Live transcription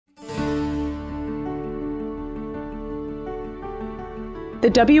The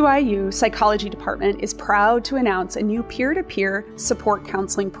WIU Psychology Department is proud to announce a new peer-to-peer support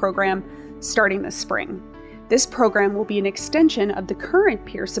counseling program starting this spring. This program will be an extension of the current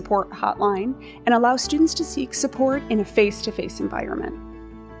peer support hotline and allow students to seek support in a face-to-face environment.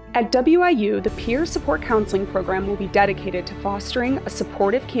 At WIU, the peer support counseling program will be dedicated to fostering a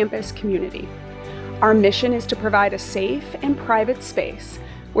supportive campus community. Our mission is to provide a safe and private space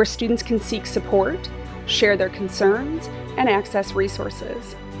where students can seek support, share their concerns, and access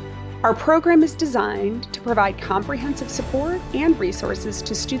resources. Our program is designed to provide comprehensive support and resources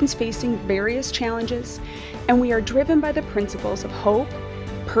to students facing various challenges, and we are driven by the principles of hope,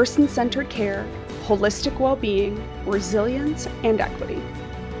 person-centered care, holistic well-being, resilience, and equity.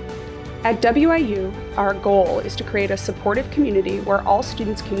 At WIU, our goal is to create a supportive community where all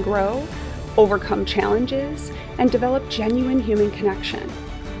students can grow, overcome challenges, and develop genuine human connection.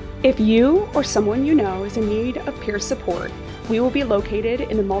 If you or someone you know is in need of peer support, we will be located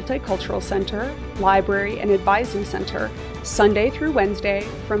in the Multicultural Center, Library, and Advising Center Sunday through Wednesday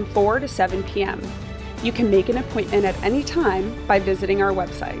from 4 to 7 p.m. You can make an appointment at any time by visiting our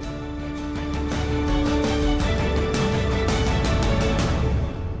website.